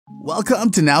Welcome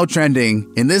to Now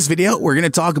Trending. In this video, we're going to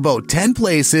talk about 10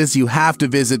 places you have to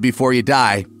visit before you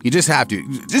die. You just have to.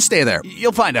 Just stay there.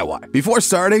 You'll find out why. Before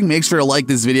starting, make sure to like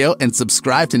this video and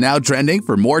subscribe to Now Trending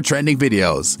for more trending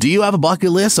videos. Do you have a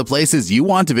bucket list of places you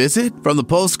want to visit? From the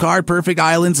postcard perfect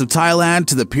islands of Thailand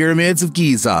to the pyramids of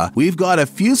Giza, we've got a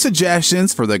few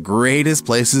suggestions for the greatest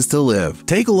places to live.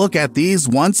 Take a look at these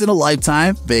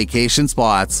once-in-a-lifetime vacation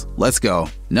spots. Let's go.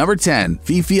 Number 10.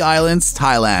 Phi Phi Islands,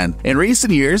 Thailand. In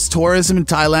recent years, tourism in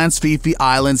Thailand's Phi Phi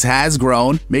Islands has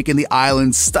grown, making the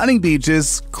island's stunning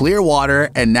beaches, clear water,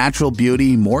 and natural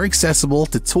beauty more accessible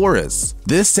to tourists.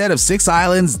 This set of 6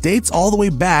 islands dates all the way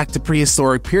back to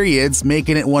prehistoric periods,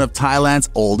 making it one of Thailand's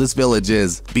oldest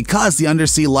villages. Because the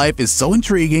undersea life is so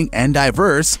intriguing and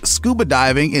diverse, scuba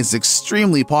diving is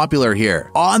extremely popular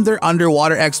here. On their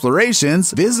underwater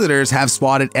explorations, visitors have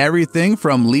spotted everything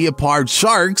from leopard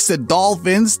sharks to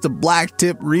dolphins to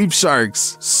black-tip reef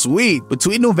sharks. Sweet!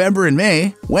 Between November and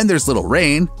May, when there's little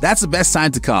rain, that's the best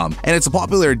time to come, and it's a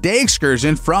popular day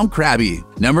excursion from Krabi.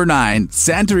 Number 9.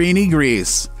 Santorini,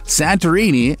 Greece.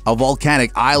 Santorini, a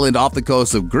volcanic island off the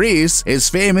coast of Greece, is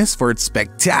famous for its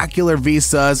spectacular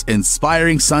vistas,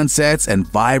 inspiring sunsets, and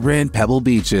vibrant pebble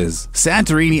beaches.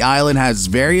 Santorini Island has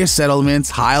various settlements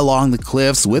high along the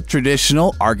cliffs with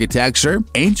traditional architecture,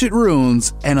 ancient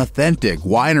ruins, and authentic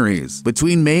wineries.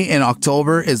 Between May and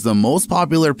October is the most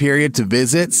popular period to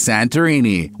visit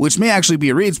Santorini, which may actually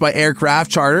be reached by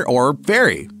aircraft, charter, or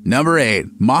ferry. Number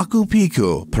 8. Machu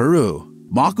Picchu, Peru.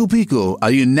 Machu Picchu, a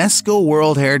UNESCO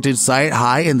World Heritage Site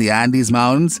high in the Andes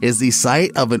Mountains, is the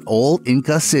site of an old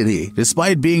Inca city.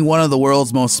 Despite being one of the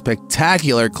world's most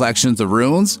spectacular collections of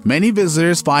ruins, many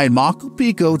visitors find Machu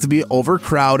Picchu to be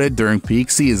overcrowded during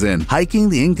peak season. Hiking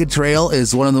the Inca Trail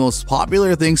is one of the most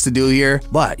popular things to do here,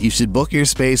 but you should book your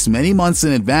space many months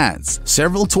in advance.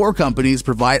 Several tour companies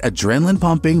provide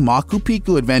adrenaline-pumping Machu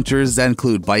Picchu adventures that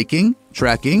include biking,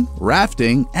 trekking,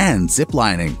 rafting, and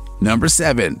ziplining. Number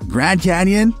 7. Grand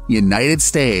Canyon, United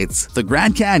States. The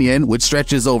Grand Canyon, which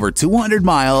stretches over 200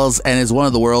 miles and is one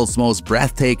of the world's most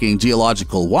breathtaking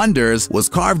geological wonders, was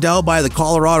carved out by the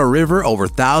Colorado River over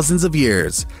thousands of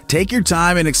years. Take your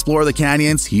time and explore the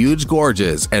canyon's huge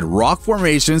gorges and rock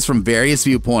formations from various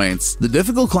viewpoints. The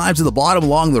difficult climb to the bottom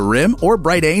along the rim or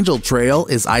Bright Angel Trail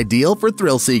is ideal for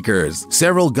thrill seekers.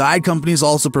 Several guide companies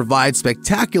also provide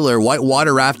spectacular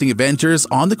whitewater rafting adventures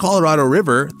on the Colorado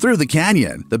River through the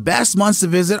canyon. The best months to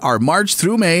visit are March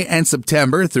through May and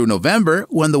September through November,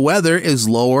 when the weather is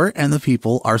lower and the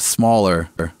people are smaller.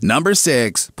 Number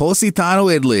 6. Positano,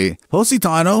 Italy.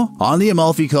 Positano, on the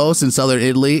Amalfi Coast in southern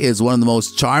Italy, is one of the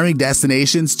most charming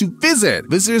destinations to visit.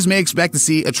 Visitors may expect to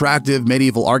see attractive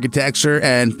medieval architecture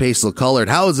and pastel-colored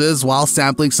houses while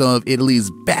sampling some of Italy's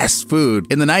best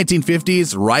food. In the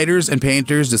 1950s, writers and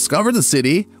painters discovered the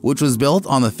city, which was built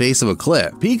on the face of a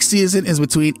cliff. Peak season is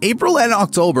between April and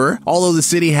October, although the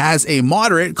city has a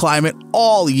moderate climate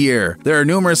all year. There are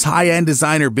numerous high-end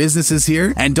designer businesses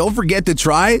here, and don't forget to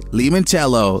try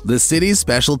limoncello, the city's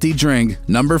specialty drink.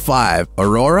 Number 5.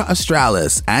 Aurora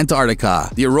Australis, Antarctica.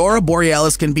 The Aurora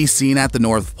Borealis can be seen at the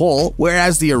North Pole,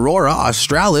 whereas the Aurora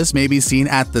Australis may be seen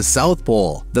at the South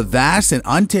Pole. The vast and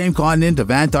untamed continent of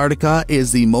Antarctica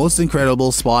is the most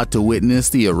incredible spot to witness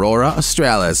the Aurora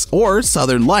Australis, or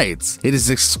Southern Lights. It is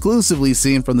exclusively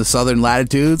seen from the southern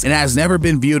latitudes and has never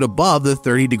been viewed above the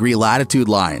 30-degree latitude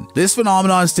line. This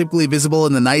phenomenon is typically visible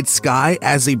in the night sky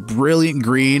as a brilliant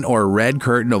green or red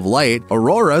curtain of light.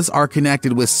 Auroras are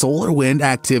connected with solar wind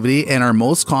activity and are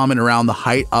most common around the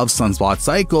height of sunspot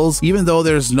cycles, even though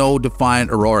there's no defined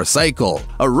aurora cycle.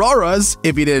 Auroras,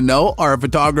 if you didn't know, are a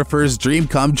photographer's dream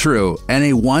come true and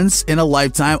a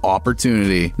once-in-a-lifetime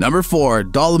opportunity. Number 4.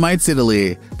 Dolomites,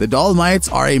 Italy. The Dolomites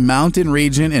are a mountain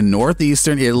region in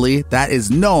northeastern Italy that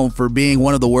is known for being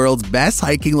one of the world's best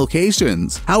hiking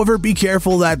locations. However, be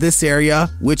careful that this area,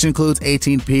 which includes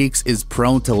 18 peaks, is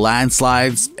prone to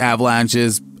landslides,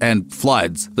 avalanches, and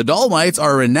floods. The Dolomites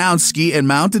are a renowned ski and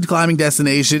mountain climbing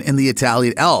destination in the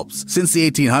Italian Alps. Since the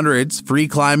 1800s, free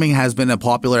climbing has been a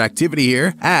popular activity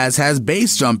here, as has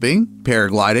base jumping,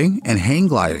 paragliding, and hang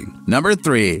gliding. Number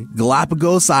 3.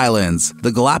 Galapagos Islands.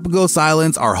 The Galapagos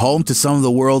Islands are home to some of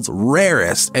the world's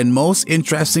rarest and most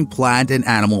interesting plant and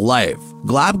animal life.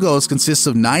 Galapagos consists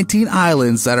of 19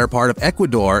 islands that are part of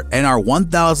Ecuador and are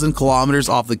 1,000 kilometers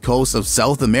off the coast of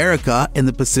South America in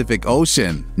the Pacific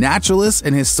Ocean. Naturalists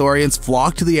and historians historians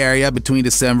flock to the area between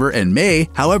December and May.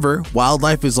 However,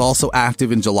 wildlife is also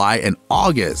active in July and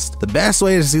August. The best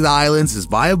way to see the islands is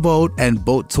via boat, and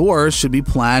boat tours should be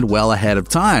planned well ahead of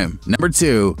time. Number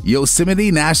 2.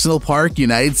 Yosemite National Park,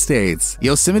 United States.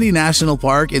 Yosemite National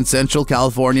Park in Central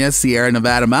California's Sierra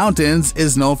Nevada mountains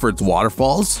is known for its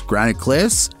waterfalls, granite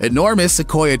cliffs, enormous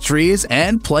sequoia trees,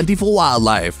 and plentiful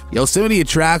wildlife. Yosemite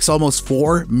attracts almost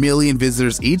 4 million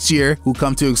visitors each year who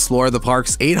come to explore the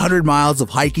park's 800 miles of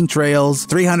hiking trails,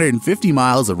 350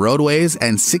 miles of roadways,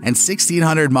 and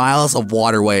 1,600 miles of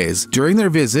waterways. During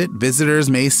their visit, visitors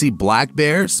may see black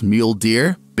bears, mule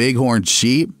deer, bighorn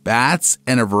sheep, bats,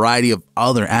 and a variety of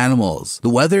other animals. The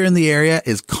weather in the area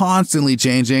is constantly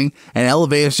changing, and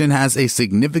elevation has a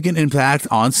significant impact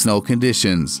on snow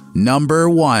conditions. Number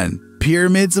 1.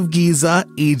 Pyramids of Giza,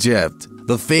 Egypt.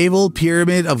 The fabled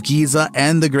Pyramid of Giza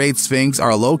and the Great Sphinx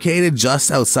are located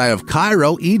just outside of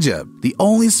Cairo, Egypt. The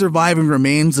only surviving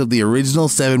remains of the original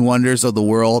 7 wonders of the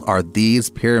world are these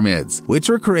pyramids, which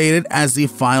were created as the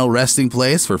final resting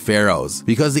place for pharaohs.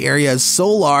 Because the area is so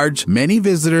large, many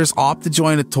visitors opt to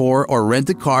join a tour or rent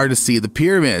a car to see the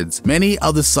pyramids. Many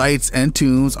of the sites and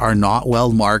tombs are not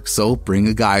well marked, so bring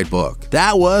a guidebook.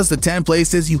 That was the 10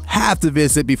 places you have to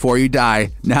visit before you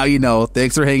die. Now you know.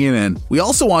 Thanks for hanging in. We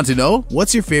also want to know,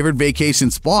 what's your favorite vacation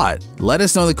spot? Let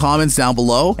us know in the comments down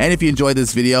below, and if you enjoyed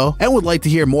this video and would like to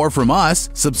hear more from us,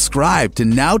 subscribe to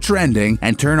Now Trending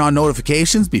and turn on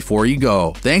notifications before you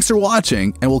go. Thanks for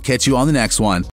watching, and we'll catch you on the next one.